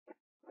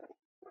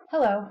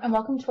Hello, and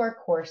welcome to our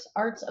course,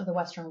 Arts of the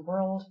Western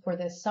World, for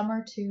this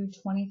Summer 2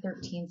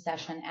 2013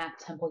 session at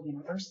Temple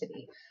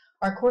University.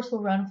 Our course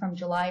will run from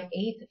July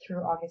 8th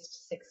through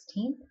August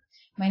 16th.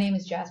 My name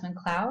is Jasmine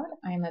Cloud.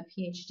 I am a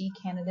PhD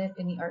candidate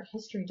in the Art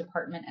History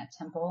Department at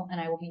Temple,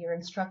 and I will be your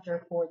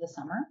instructor for the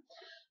summer.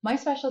 My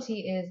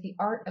specialty is the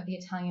art of the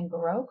Italian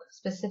Baroque,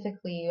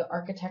 specifically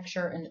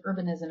architecture and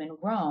urbanism in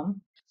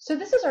Rome. So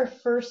this is our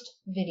first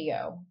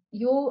video.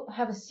 You'll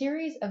have a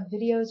series of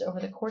videos over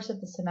the course of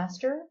the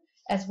semester,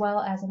 as well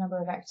as a number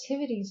of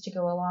activities to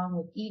go along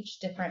with each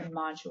different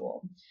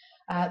module.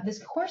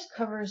 This course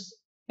covers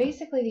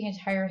basically the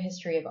entire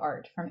history of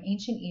art, from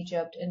ancient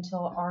Egypt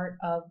until art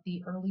of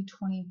the early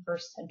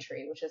 21st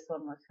century, which is the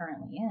one we're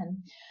currently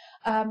in.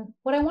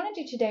 What I want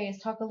to do today is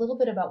talk a little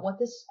bit about what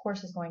this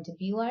course is going to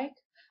be like.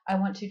 I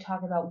want to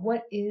talk about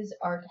what is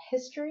art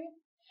history.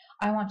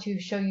 I want to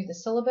show you the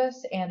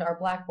syllabus and our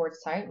Blackboard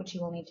site, which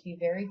you will need to be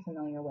very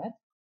familiar with.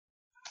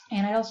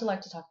 And I'd also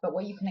like to talk about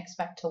what you can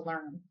expect to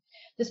learn.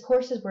 This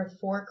course is worth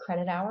 4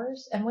 credit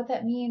hours, and what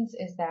that means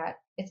is that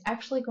it's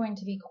actually going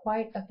to be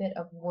quite a bit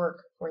of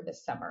work for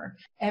this summer.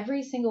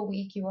 Every single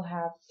week you will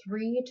have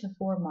 3 to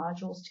 4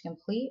 modules to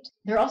complete.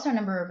 There are also a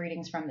number of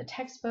readings from the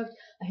textbook,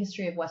 A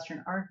History of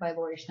Western Art by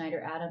Laurie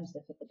Schneider Adams, the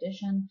 5th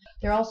edition.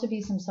 There will also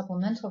be some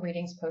supplemental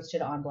readings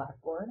posted on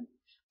Blackboard.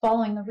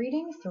 Following the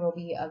readings, there will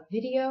be a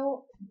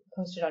video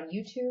posted on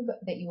YouTube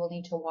that you will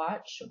need to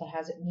watch that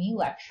has me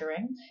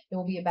lecturing. It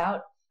will be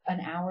about an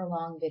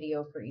hour-long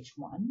video for each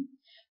one.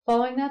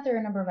 Following that, there are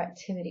a number of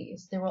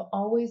activities. There will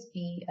always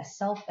be a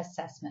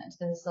self-assessment.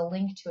 This is a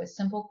link to a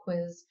simple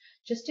quiz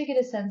just to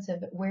get a sense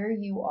of where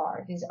you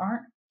are. These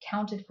aren't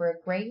counted for a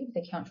grade,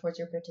 they count towards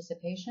your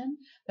participation,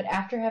 but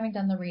after having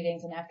done the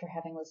readings and after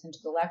having listened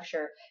to the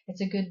lecture,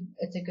 it's a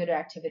good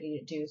activity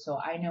to do, so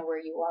I know where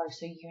you are,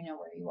 so you know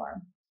where you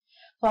are.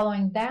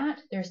 Following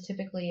that, there's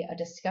typically a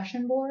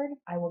discussion board.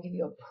 I will give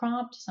you a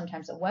prompt,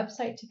 sometimes a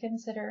website to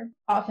consider.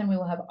 Often we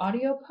will have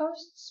audio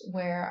posts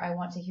where I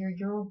want to hear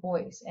your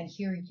voice and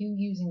hear you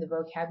using the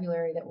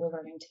vocabulary that we're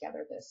learning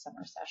together this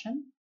summer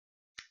session.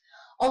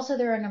 Also,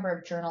 there are a number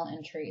of journal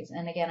entries,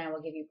 and again, I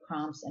will give you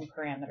prompts and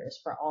parameters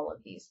for all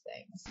of these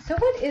things. So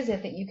what is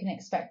it that you can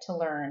expect to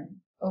learn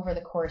over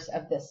the course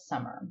of this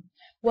summer?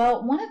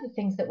 Well, one of the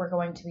things that we're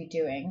going to be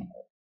doing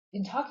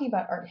in talking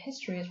about art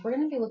history is we're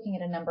going to be looking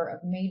at a number of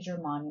major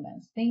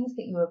monuments, things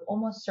that you have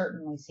almost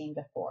certainly seen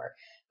before.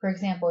 For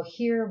example,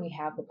 here we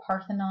have the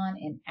Parthenon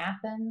in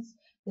Athens.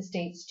 This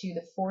dates to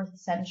the 4th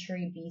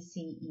century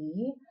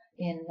BCE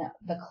in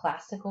the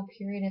classical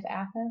period of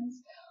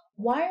Athens.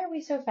 Why are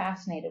we so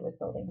fascinated with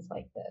buildings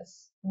like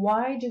this?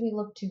 Why do we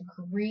look to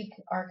Greek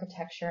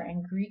architecture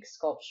and Greek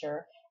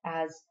sculpture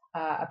as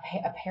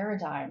a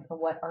paradigm for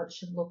what art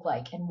should look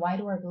like, and why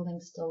do our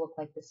buildings still look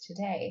like this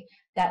today?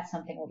 That's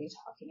something we'll be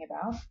talking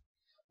about.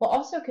 We'll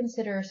also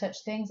consider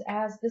such things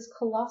as this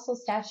colossal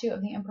statue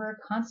of the Emperor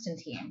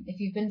Constantine. If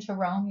you've been to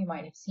Rome, you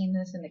might have seen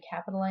this in the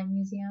Capitoline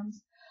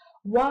museums.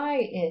 Why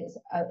is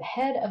a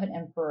head of an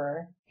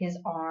emperor, his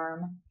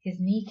arm, his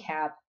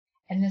kneecap,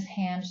 and this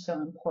hand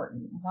so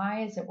important?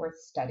 Why is it worth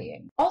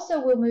studying? Also,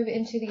 we'll move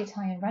into the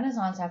Italian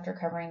Renaissance after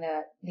covering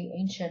the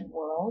ancient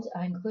world,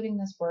 including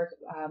this work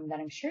that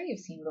I'm sure you've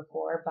seen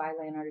before by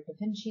Leonardo da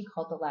Vinci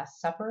called The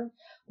Last Supper.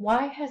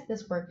 Why has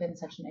this work been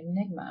such an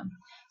enigma?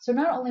 So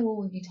not only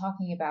will we be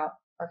talking about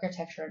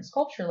architecture and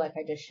sculpture like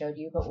I just showed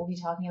you, but we'll be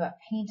talking about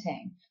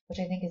painting, which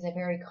I think is a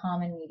very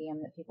common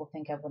medium that people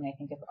think of when they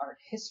think of art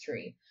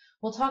history.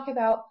 We'll talk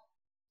about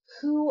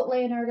who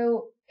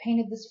Leonardo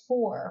painted this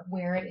for,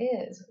 where it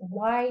is,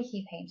 why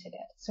he painted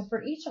it. So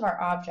for each of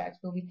our objects,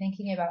 we'll be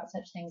thinking about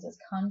such things as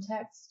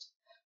context,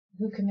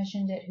 who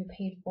commissioned it, who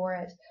paid for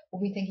it.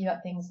 We'll be thinking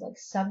about things like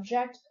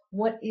subject,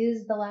 what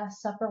is the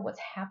Last Supper, what's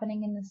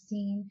happening in the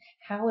scene,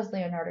 how is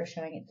Leonardo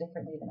showing it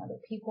differently than other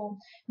people.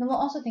 And then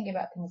we'll also think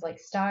about things like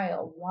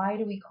style. Why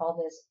do we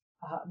call this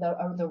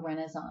the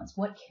Renaissance?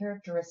 What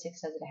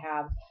characteristics does it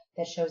have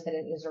that shows that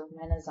it is a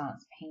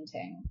Renaissance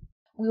painting?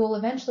 We will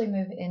eventually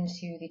move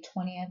into the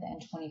 20th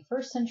and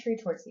 21st century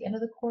towards the end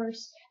of the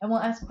course, and we'll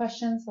ask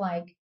questions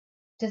like,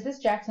 does this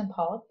Jackson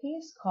Pollock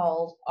piece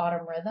called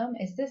Autumn Rhythm,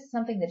 is this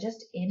something that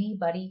just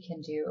anybody can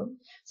do?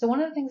 So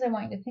one of the things I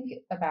want you to think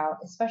about,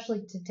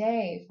 especially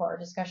today for our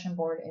discussion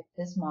board at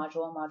this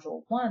module,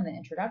 Module 1, the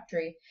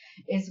introductory,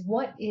 is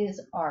what is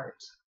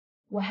art?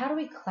 Well, how do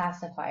we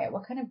classify it?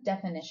 What kind of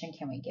definition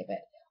can we give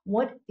it?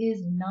 What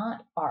is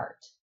not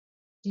art?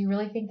 Do you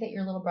really think that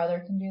your little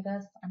brother can do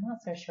this? I'm not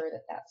so sure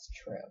that that's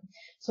true.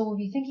 So we'll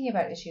be thinking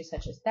about issues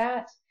such as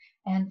that.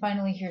 And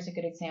finally, here's a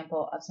good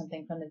example of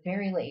something from the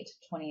very late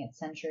 20th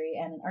century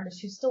and an artist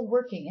who's still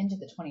working into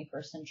the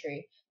 21st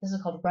century. This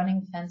is called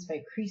Running Fence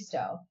by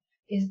Christo.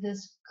 Is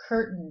this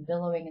curtain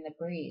billowing in the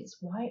breeze?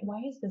 Why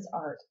is this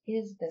art?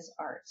 Is this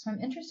art? So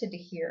I'm interested to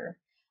hear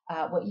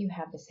what you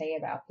have to say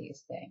about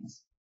these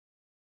things.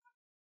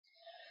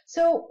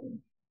 So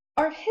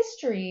art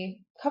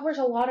history covers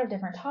a lot of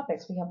different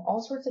topics. We have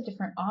all sorts of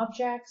different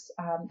objects.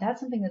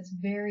 That's something that's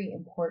very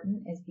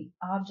important, is the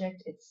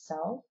object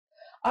itself.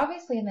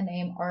 Obviously, in the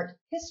name art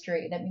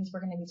history, that means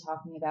we're going to be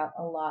talking about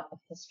a lot of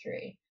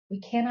history. We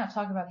cannot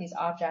talk about these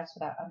objects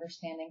without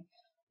understanding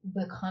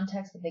the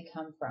context that they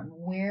come from,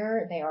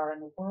 where they are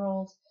in the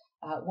world,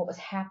 what was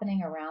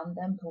happening around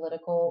them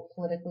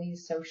politically,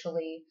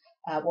 socially,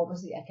 what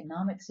was the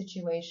economic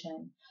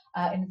situation.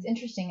 And it's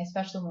interesting,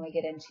 especially when we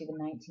get into the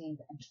 19th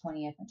and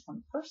 20th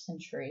and 21st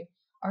century,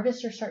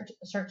 artists are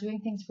start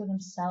doing things for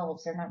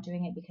themselves. They're not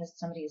doing it because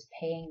somebody is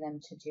paying them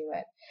to do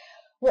it.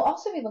 We'll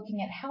also be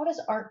looking at how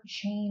does art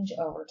change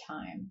over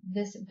time.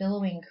 This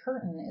billowing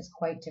curtain is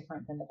quite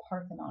different than the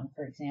Parthenon,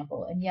 for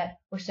example, and yet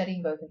we're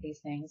studying both of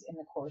these things in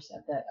the course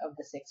of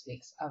the 6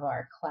 weeks of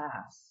our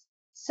class.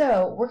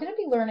 So we're going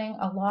to be learning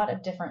a lot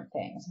of different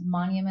things: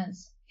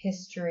 monuments,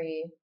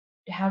 history,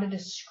 how to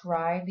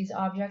describe these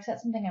objects.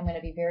 That's something I'm going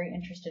to be very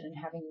interested in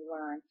having you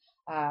learn.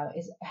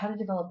 Is how to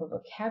develop a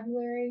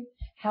vocabulary.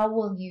 How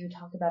will you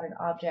talk about an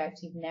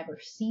object you've never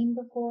seen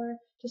before?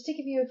 Just to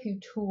give you a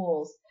few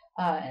tools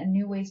and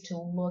new ways to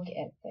look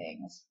at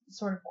things,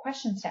 sort of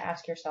questions to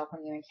ask yourself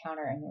when you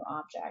encounter a new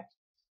object.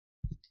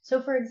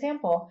 So for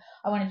example,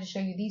 I wanted to show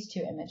you these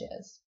two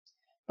images.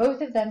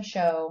 Both of them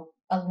show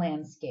a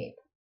landscape.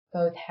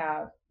 Both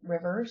have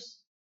rivers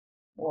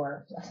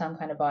or some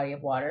kind of body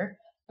of water.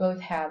 Both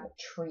have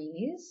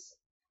trees,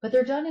 but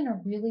they're done in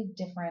a really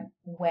different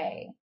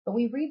way. But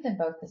we read them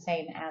both the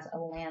same as a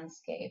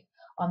landscape.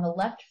 On the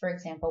left, for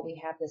example, we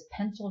have this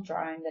pencil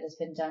drawing that has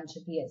been done to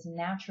be as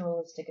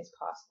naturalistic as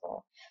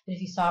possible. But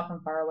if you saw it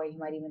from far away, you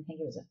might even think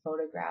it was a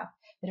photograph,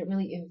 that it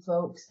really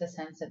evokes the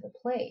sense of the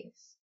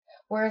place.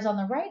 Whereas on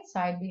the right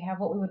side, we have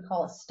what we would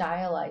call a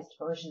stylized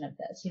version of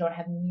this. You don't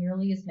have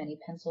nearly as many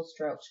pencil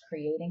strokes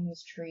creating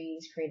these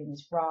trees, creating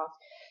these rocks.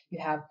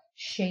 You have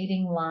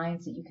shading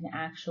lines that you can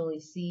actually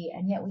see,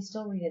 and yet we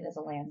still read it as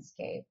a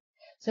landscape.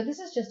 So this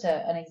is just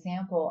an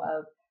example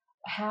of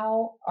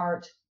how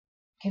art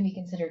can be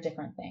considered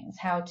different things,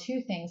 how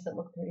two things that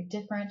look very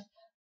different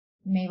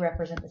may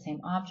represent the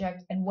same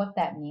object, and what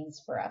that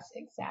means for us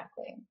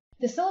exactly.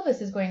 The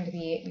syllabus is going to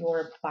be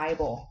your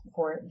Bible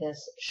for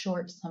this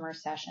short summer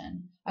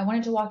session. I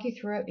wanted to walk you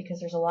through it because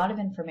there's a lot of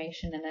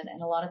information in it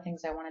and a lot of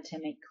things I wanted to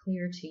make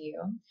clear to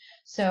you.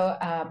 So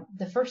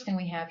the first thing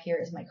we have here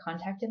is my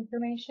contact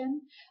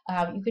information.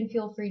 You can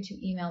feel free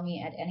to email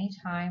me at any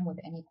time with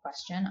any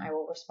question. I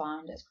will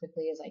respond as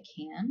quickly as I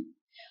can.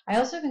 I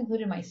also have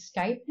included my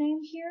Skype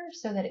name here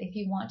so that if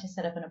you want to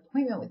set up an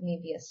appointment with me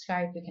via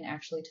Skype, we can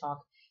actually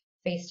talk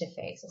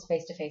face-to-face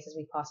as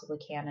we possibly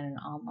can in an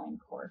online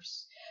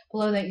course.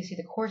 Below that, you see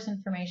the course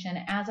information.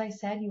 As I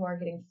said, you are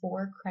getting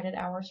 4 credit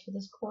hours for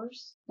this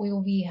course. We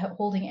will be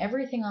holding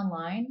everything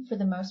online. For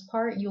the most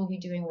part, you will be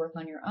doing work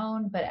on your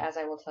own, but as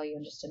I will tell you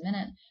in just a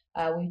minute,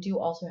 we do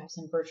also have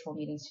some virtual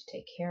meetings to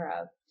take care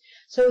of.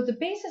 So the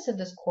basis of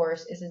this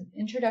course is an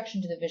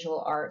introduction to the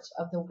visual arts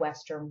of the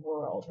Western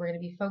world. We're going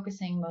to be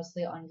focusing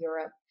mostly on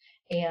Europe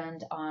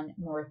and on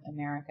North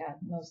America,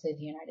 mostly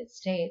the United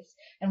States,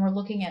 and we're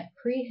looking at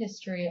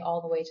prehistory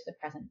all the way to the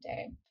present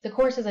day. The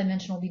course, as I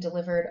mentioned, will be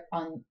delivered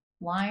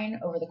online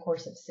over the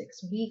course of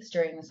 6 weeks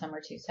during the summer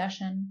 2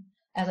 session.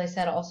 As I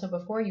said also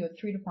before, you have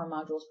 3 to 4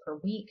 modules per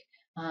week,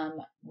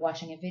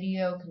 watching a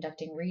video,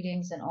 conducting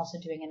readings, and also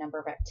doing a number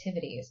of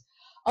activities.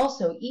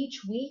 Also,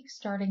 each week,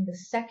 starting the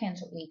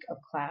 2nd week of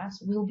class,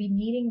 we will be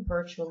meeting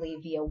virtually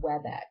via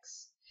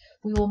WebEx.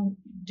 We will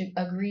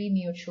agree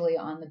mutually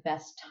on the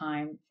best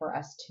time for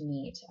us to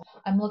meet.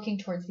 I'm looking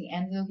towards the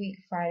end of the week,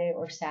 Friday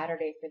or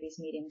Saturday, for these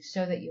meetings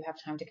so that you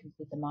have time to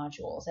complete the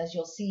modules. As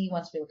you'll see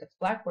once we look at the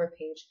Blackboard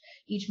page,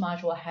 each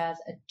module has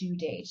a due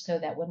date so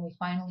that when we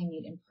finally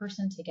meet in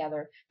person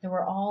together, that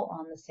we're all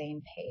on the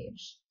same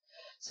page.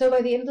 So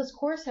by the end of this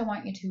course, I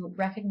want you to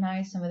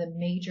recognize some of the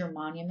major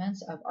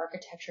monuments of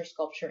architecture,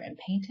 sculpture, and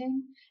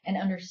painting and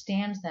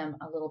understand them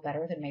a little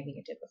better than maybe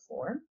you did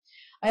before.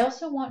 I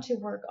also want to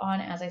work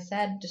on, as I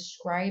said,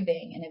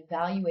 describing and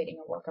evaluating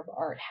a work of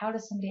art. How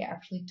does somebody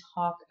actually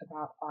talk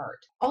about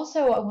art?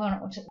 Also, we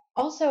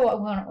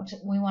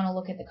want to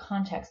look at the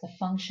context, the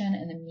function,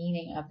 and the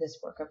meaning of this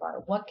work of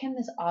art. What can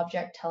this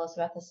object tell us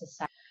about the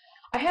society?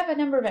 I have a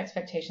number of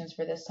expectations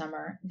for this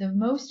summer. The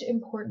most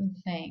important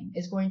thing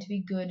is going to be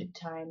good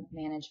time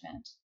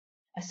management.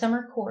 A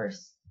summer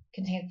course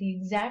contains the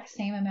exact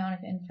same amount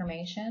of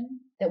information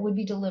that would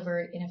be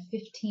delivered in a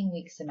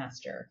 15-week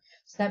semester.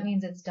 So that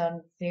means it's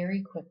done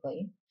very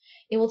quickly.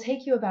 It will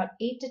take you about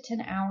 8 to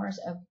 10 hours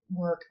of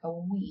work a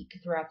week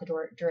throughout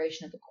the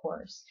duration of the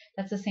course.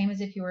 That's the same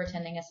as if you were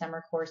attending a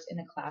summer course in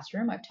a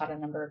classroom. I've taught a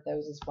number of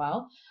those as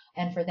well.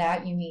 And for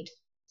that, you meet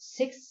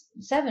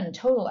 7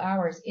 total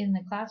hours in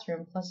the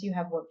classroom, plus you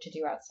have work to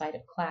do outside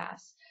of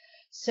class.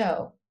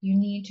 So you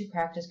need to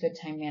practice good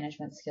time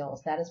management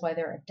skills. That is why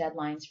there are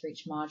deadlines for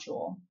each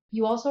module.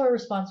 You also are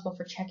responsible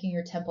for checking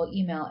your Temple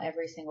email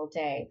every single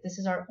day. This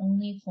is our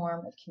only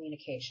form of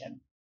communication.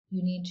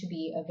 You need to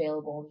be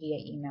available via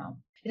email.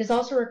 It is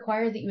also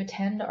required that you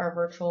attend our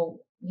virtual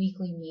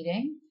weekly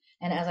meeting.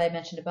 And as I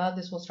mentioned above,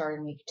 this will start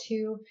in week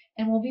 2,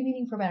 and we'll be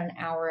meeting for about an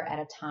hour at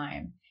a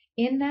time.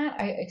 In that,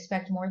 I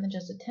expect more than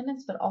just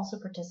attendance, but also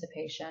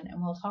participation,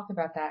 and we'll talk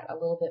about that a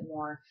little bit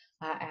more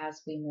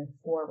as we move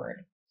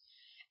forward.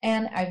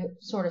 And I've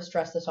sort of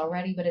stressed this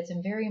already, but it's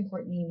very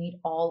important you meet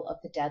all of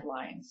the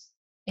deadlines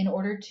in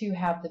order to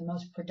have the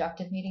most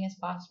productive meeting as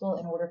possible,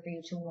 in order for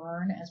you to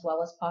learn as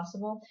well as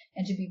possible,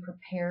 and to be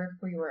prepared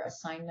for your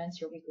assignments,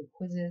 your weekly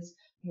quizzes,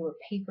 your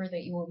paper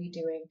that you will be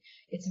doing.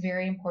 It's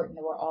very important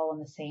that we're all on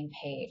the same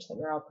page, that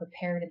we're all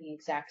prepared in the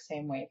exact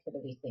same way for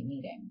the weekly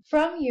meeting.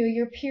 From you,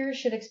 your peers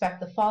should expect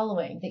the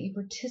following: that you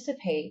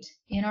participate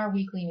in our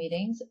weekly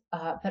meetings,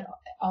 but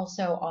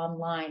also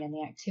online in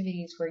the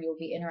activities where you'll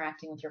be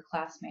interacting with your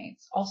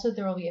classmates. Also,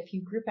 there will be a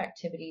few group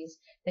activities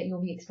that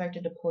you'll be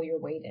expected to pull your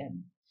weight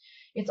in.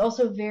 It's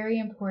also very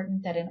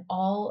important that in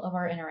all of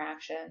our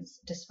interactions,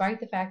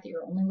 despite the fact that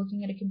you're only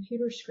looking at a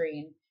computer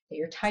screen, that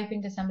you're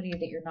typing to somebody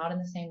that you're not in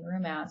the same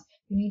room as,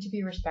 you need to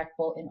be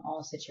respectful in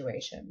all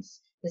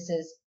situations. This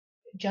is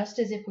just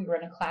as if we were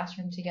in a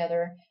classroom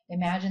together.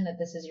 Imagine that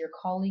this is your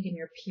colleague and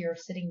your peer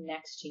sitting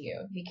next to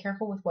you. Be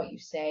careful with what you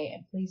say,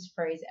 and please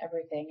phrase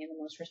everything in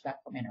the most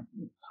respectful manner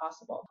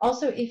possible.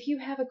 Also, if you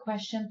have a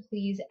question,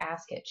 please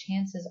ask it.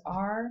 Chances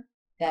are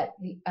that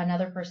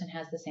another person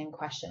has the same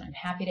question. I'm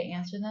happy to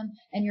answer them,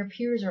 and your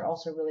peers are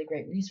also really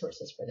great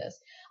resources for this.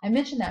 I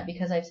mention that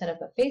because I've set up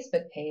a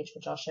Facebook page,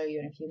 which I'll show you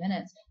in a few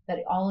minutes, that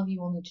all of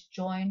you will need to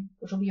join,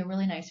 which will be a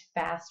really nice,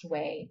 fast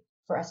way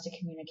for us to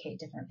communicate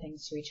different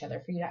things to each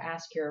other, for you to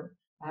ask your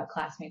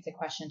classmates a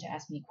question, to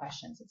ask me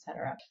questions,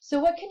 etc. So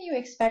what can you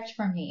expect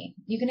from me?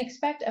 You can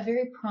expect a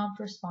very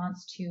prompt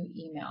response to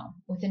email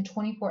within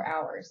 24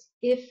 hours.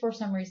 If for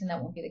some reason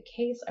that won't be the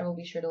case, I will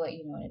be sure to let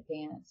you know in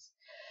advance.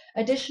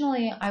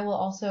 Additionally, I will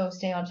also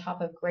stay on top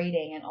of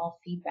grading and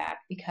all feedback,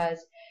 because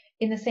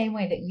in the same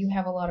way that you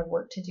have a lot of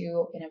work to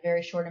do in a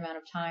very short amount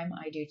of time,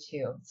 I do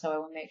too. So I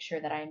will make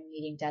sure that I'm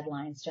meeting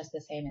deadlines just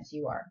the same as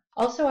you are.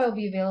 Also, I will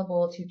be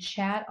available to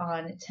chat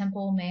on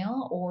Temple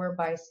Mail or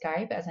by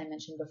Skype, as I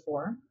mentioned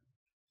before.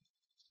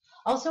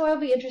 Also, I'll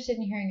be interested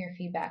in hearing your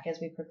feedback as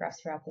we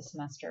progress throughout the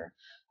semester.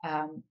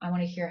 I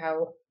want to hear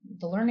how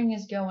the learning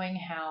is going,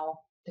 how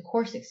the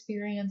course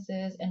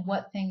experiences, and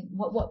what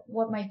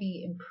might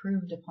be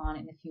improved upon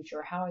in the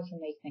future, how I can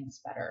make things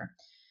better.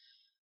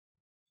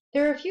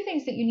 There are a few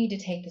things that you need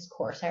to take this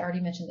course. I already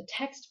mentioned the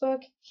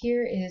textbook.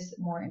 Here is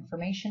more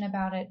information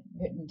about it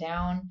written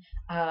down.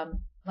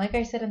 Like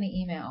I said in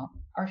the email,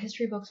 art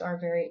history books are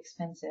very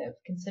expensive.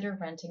 Consider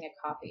renting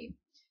a copy.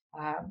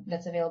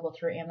 That's available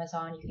through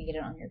Amazon. You can get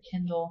it on your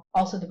Kindle.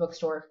 Also the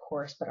bookstore, of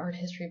course, but art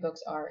history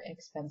books are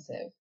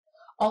expensive.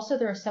 Also,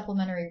 there are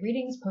supplementary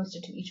readings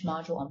posted to each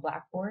module on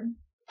Blackboard.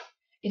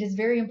 It is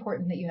very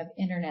important that you have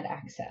internet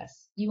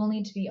access. You will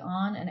need to be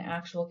on an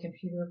actual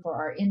computer for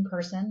our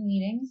in-person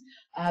meetings.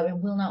 It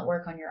will not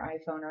work on your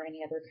iPhone or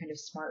any other kind of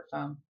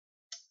smartphone.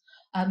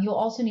 You'll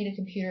also need a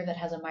computer that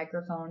has a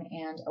microphone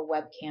and a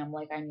webcam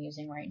like I'm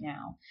using right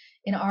now.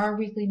 In our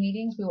weekly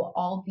meetings, we will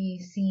all be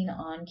seen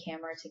on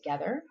camera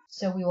together.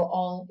 So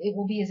it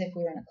will be as if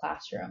we were in a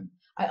classroom.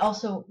 I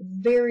also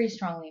very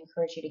strongly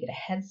encourage you to get a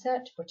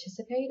headset to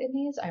participate in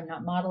these. I'm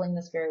not modeling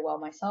this very well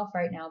myself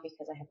right now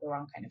because I have the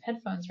wrong kind of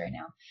headphones right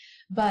now,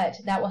 but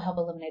that will help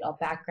eliminate all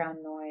background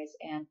noise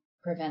and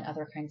prevent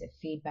other kinds of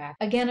feedback.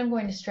 Again, I'm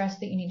going to stress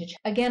that you need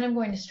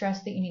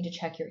to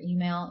check your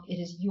email. It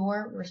is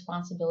your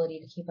responsibility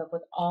to keep up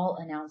with all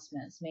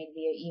announcements made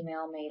via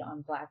email, made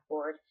on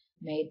Blackboard,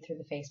 made through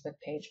the Facebook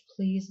page.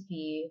 Please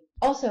be.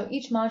 Also,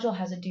 each module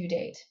has a due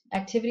date.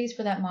 Activities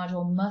for that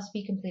module must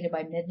be completed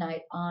by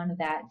midnight on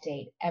that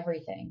date.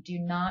 Everything. Do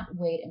not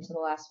wait until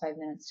the last 5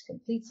 minutes to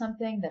complete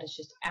something. That is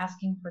just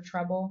asking for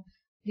trouble.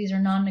 These are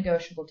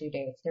non-negotiable due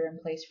dates. They're in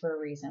place for a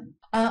reason.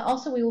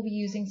 Also, we will be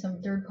using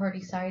some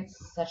third-party sites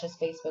such as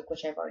Facebook,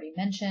 which I've already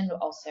mentioned.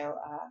 Also,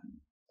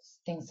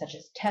 things such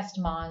as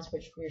TestMoz,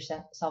 which your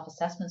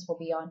self-assessments will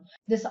be on.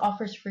 This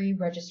offers free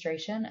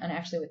registration, and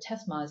actually with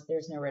TestMoz,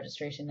 there's no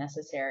registration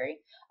necessary.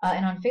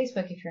 And on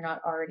Facebook, if you're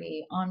not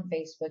already on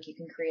Facebook, you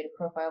can create a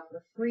profile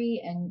for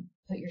free and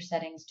put your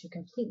settings to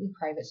completely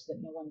private so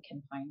that no one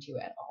can find you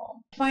at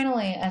all.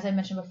 Finally, as I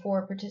mentioned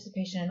before,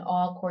 participation in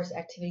all course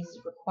activities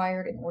is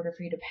required in order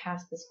for you to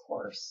pass this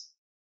course.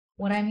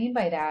 What I mean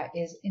by that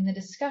is in the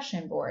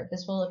discussion board.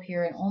 This will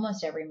appear in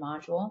almost every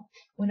module.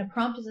 When a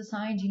prompt is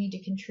assigned, you need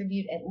to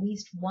contribute at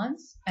least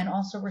once and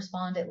also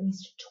respond at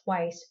least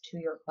twice to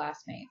your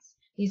classmates.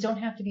 These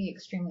don't have to be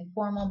extremely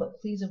formal, but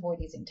please avoid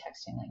using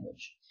texting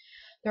language.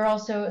 There are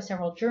also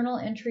several journal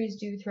entries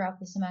due throughout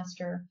the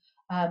semester.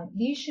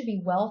 These should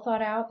be well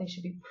thought out. They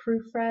should be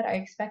proofread. I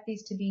expect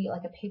these to be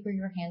like a paper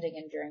you're handing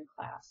in during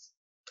class.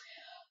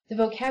 The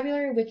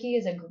Vocabulary Wiki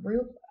is a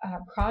group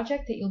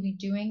project that you'll be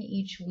doing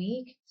each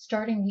week,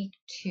 starting week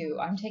 2.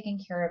 I'm taking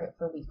care of it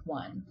for week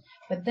 1.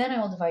 But then I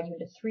will divide you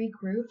into 3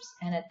 groups,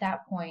 and at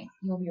that point,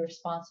 you'll be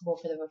responsible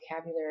for the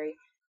vocabulary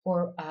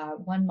for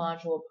one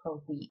module per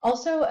week.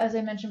 Also, as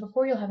I mentioned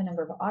before, you'll have a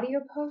number of audio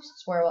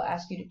posts where I will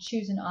ask you to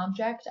choose an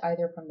object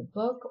either from the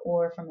book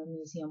or from a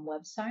museum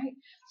website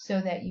so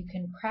that you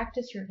can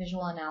practice your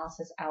visual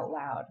analysis out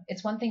loud.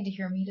 It's one thing to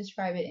hear me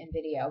describe it in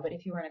video, but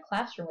if you were in a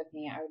classroom with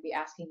me, I would be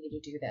asking you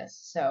to do this.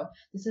 So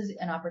this is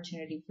an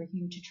opportunity for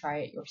you to try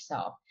it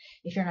yourself.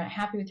 If you're not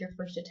happy with your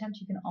first attempt,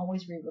 you can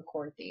always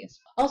re-record these.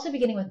 Also,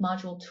 beginning with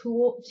module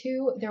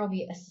 2, there will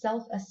be a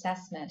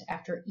self-assessment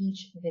after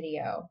each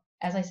video.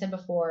 As I said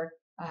before,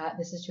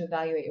 this is to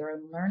evaluate your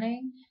own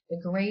learning.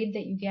 The grade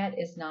that you get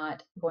is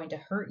not going to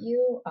hurt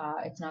you.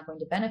 It's not going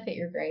to benefit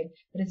your grade,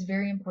 but it's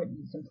very important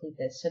you complete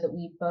this so that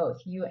we both,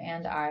 you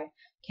and I,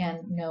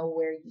 can know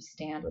where you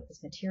stand with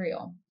this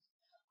material.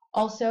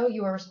 Also,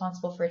 you are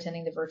responsible for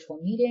attending the virtual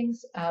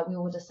meetings. We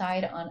will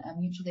decide on a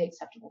mutually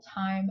acceptable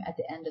time at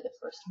the end of the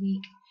first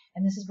week,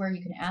 and this is where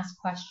you can ask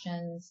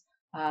questions,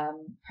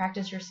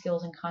 practice your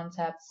skills and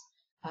concepts,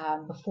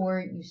 before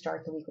you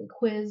start the weekly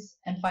quiz.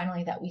 And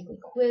finally, that weekly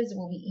quiz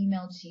will be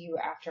emailed to you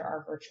after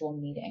our virtual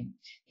meeting.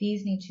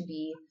 These need to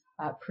be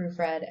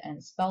proofread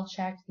and spell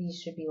checked. These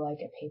should be like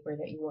a paper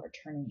that you are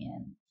turning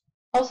in.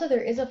 Also,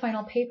 there is a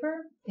final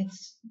paper.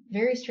 It's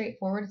very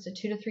straightforward. It's a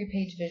 2 to 3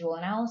 page visual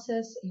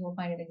analysis. You will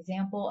find an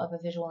example of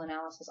a visual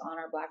analysis on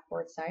our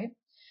Blackboard site.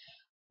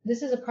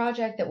 This is a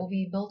project that will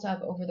be built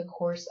up over the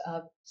course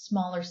of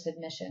smaller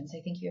submissions.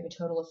 I think you have a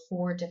total of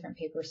 4 different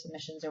paper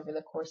submissions over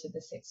the course of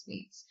the 6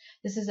 weeks.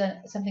 This is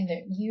something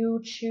that you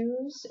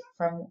choose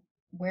from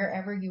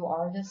wherever you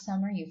are this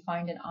summer. You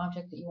find an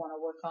object that you want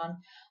to work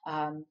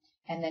on,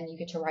 and then you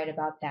get to write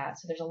about that.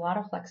 So there's a lot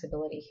of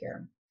flexibility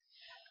here.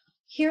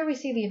 Here we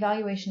see the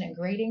evaluation and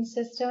grading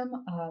system.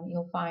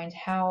 You'll find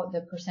how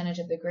the percentage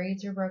of the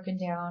grades are broken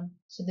down.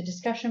 So the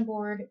discussion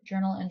board,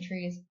 journal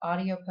entries,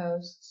 audio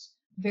posts,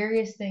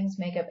 various things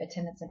make up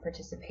attendance and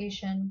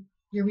participation.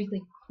 Your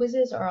weekly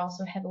quizzes are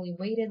also heavily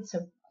weighted,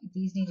 so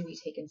these need to be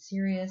taken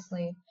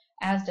seriously,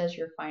 as does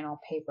your final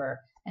paper.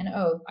 And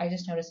oh, I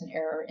just noticed an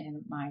error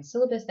in my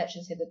syllabus. That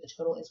should say that the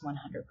total is 100%,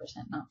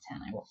 not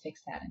 10. I will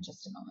fix that in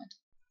just a moment.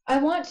 I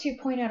want to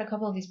point out a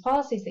couple of these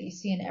policies that you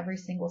see in every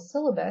single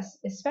syllabus,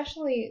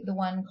 especially the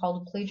one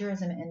called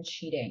plagiarism and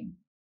cheating.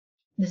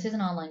 This is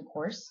an online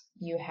course.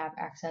 You have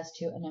access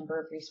to a number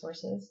of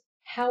resources.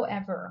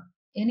 However,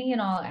 any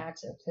and all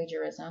acts of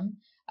plagiarism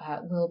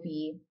will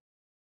be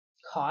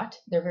caught.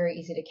 They're very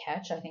easy to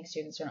catch. I think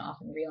students don't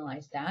often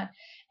realize that.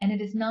 And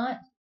it is not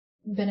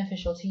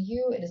beneficial to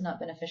you. It is not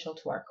beneficial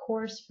to our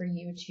course for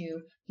you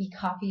to be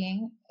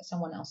copying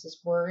someone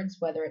else's words,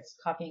 whether it's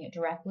copying it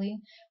directly,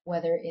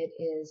 whether it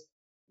is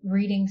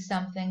reading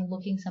something,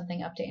 looking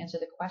something up to answer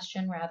the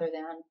question rather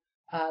than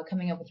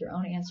coming up with your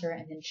own answer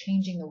and then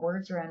changing the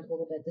words around a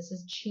little bit. This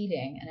is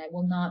cheating, and it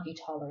will not be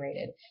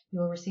tolerated.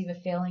 You will receive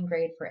a failing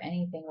grade for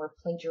anything where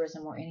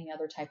plagiarism or any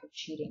other type of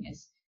cheating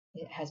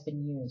has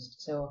been used.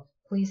 So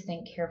please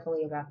think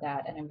carefully about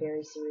that, and I'm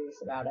very serious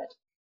about it.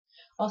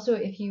 Also,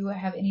 if you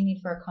have any need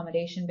for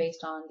accommodation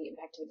based on the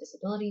impact of a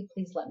disability,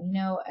 please let me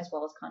know, as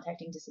well as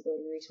contacting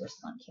disability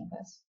resources on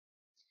campus.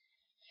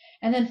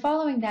 And then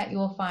following that, you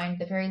will find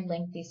the very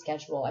lengthy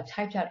schedule. I've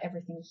typed out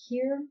everything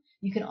here.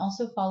 You can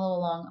also follow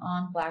along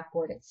on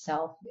Blackboard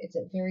itself. It's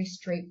a very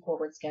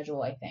straightforward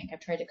schedule, I think.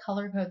 I've tried to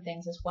color code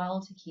things as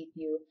well to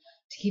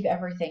keep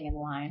everything in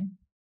line.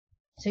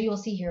 So you'll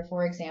see here,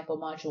 for example,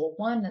 Module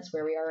 1, that's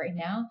where we are right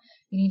now.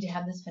 You need to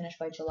have this finished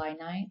by July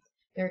 9th.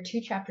 There are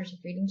 2 chapters of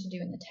reading to do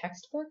in the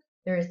textbook.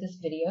 There is this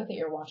video that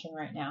you're watching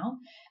right now,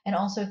 and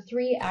also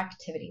 3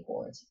 activity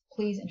boards.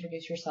 Please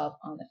introduce yourself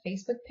on the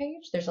Facebook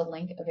page. There's a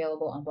link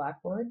available on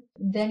Blackboard.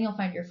 Then you'll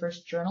find your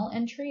first journal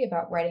entry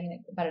about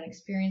writing about an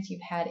experience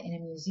you've had in a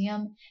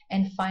museum,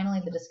 and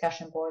finally the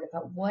discussion board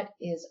about what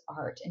is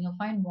art, and you'll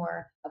find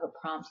more of a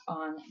prompt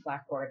on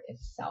Blackboard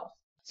itself.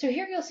 So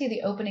here you'll see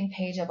the opening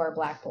page of our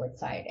Blackboard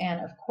site, and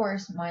of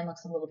course mine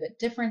looks a little bit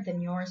different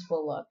than yours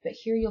will look, but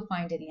here you'll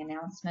find any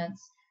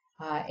announcements,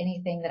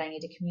 anything that I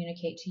need to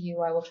communicate to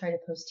you, I will try to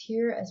post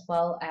here, as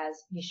well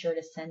as be sure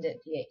to send it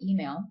via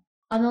email.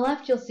 On the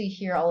left, you'll see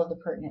here all of the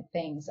pertinent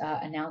things,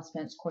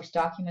 announcements, course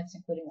documents,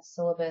 including a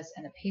syllabus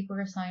and a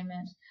paper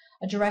assignment,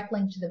 a direct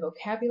link to the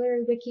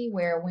vocabulary wiki,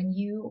 where when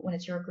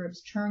it's your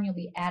group's turn, you'll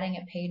be adding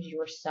a page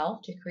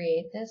yourself to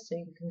create this, so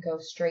you can go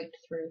straight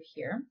through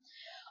here.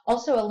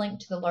 Also a link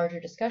to the larger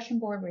discussion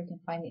board where you can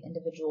find the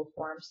individual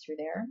forums through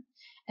there.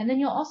 And then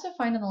you'll also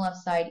find on the left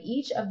side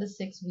each of the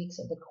 6 weeks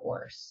of the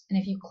course. And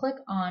if you click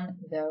on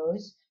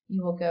those,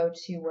 you will go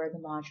to where the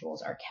modules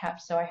are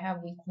kept. So I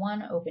have week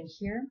 1 open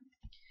here.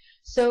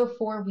 So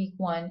for week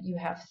 1, you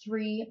have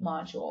 3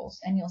 modules,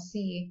 and you'll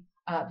see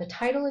the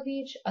title of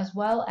each, as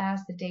well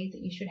as the date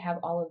that you should have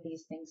all of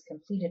these things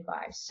completed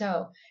by.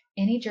 So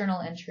any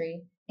journal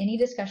entry, any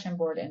discussion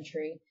board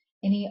entry,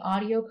 any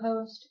audio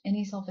post,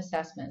 any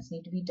self-assessments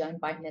need to be done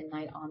by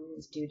midnight on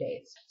these due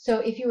dates. So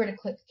if you were to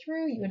click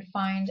through, you would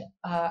find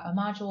a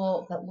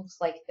module that looks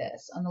like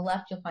this. On the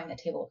left, you'll find the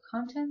table of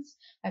contents.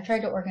 I've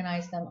tried to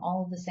organize them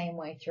all the same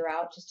way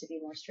throughout just to be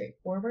more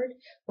straightforward,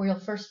 where you'll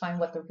first find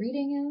what the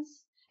reading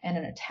is and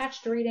an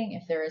attached reading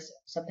if there is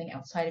something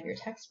outside of your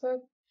textbook.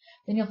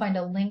 Then you'll find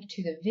a link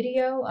to the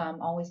video,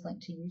 always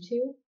linked to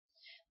YouTube.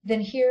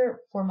 Then here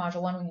for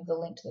Module 1, we have the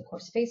link to the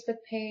course Facebook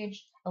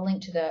page, a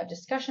link to the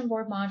discussion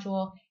board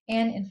module,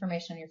 and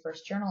information on your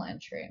first journal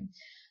entry.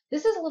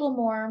 This is a little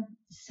more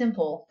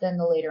simple than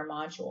the later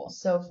modules.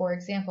 So for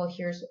example,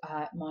 here's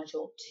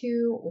Module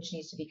 2, which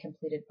needs to be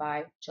completed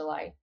by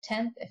July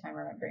 10th, if I'm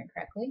remembering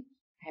correctly.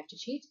 I have to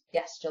cheat.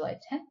 Yes, July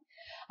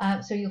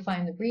 10th. So you'll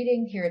find the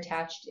reading. Here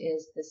attached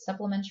is the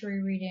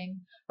supplementary reading.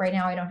 Right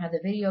now I don't have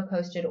the video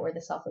posted or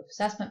the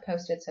self-assessment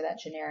posted, so that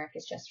generic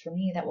is just for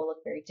me. That will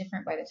look very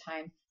different by the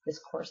time this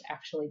course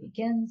actually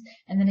begins.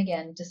 And then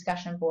again,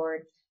 discussion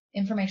board,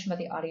 information about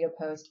the audio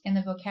post, and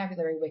the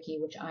vocabulary wiki,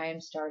 which I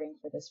am starting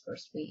for this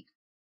first week.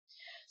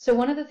 So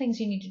one of the things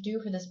you need to do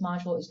for this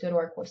module is go to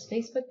our course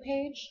Facebook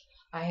page.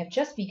 I have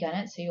just begun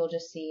it, so you'll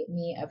just see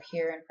me up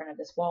here in front of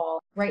this wall.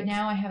 Right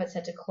now I have it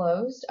set to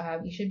closed.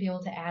 You should be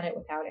able to add it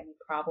without any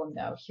problem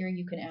though. Here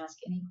you can ask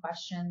any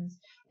questions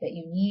that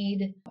you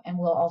need, and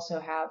we'll also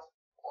have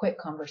quick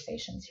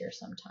conversations here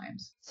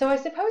sometimes. So I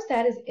suppose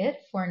that is it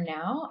for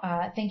now.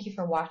 Thank you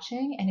for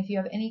watching, and if you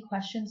have any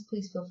questions,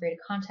 please feel free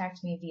to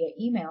contact me via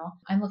email.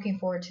 I'm looking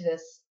forward to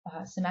this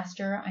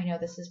semester. I know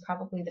this is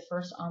probably the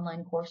first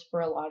online course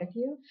for a lot of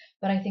you,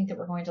 but I think that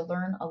we're going to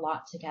learn a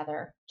lot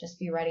together. Just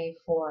be ready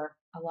for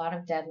a lot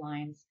of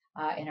deadlines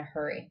in a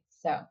hurry.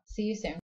 So see you soon.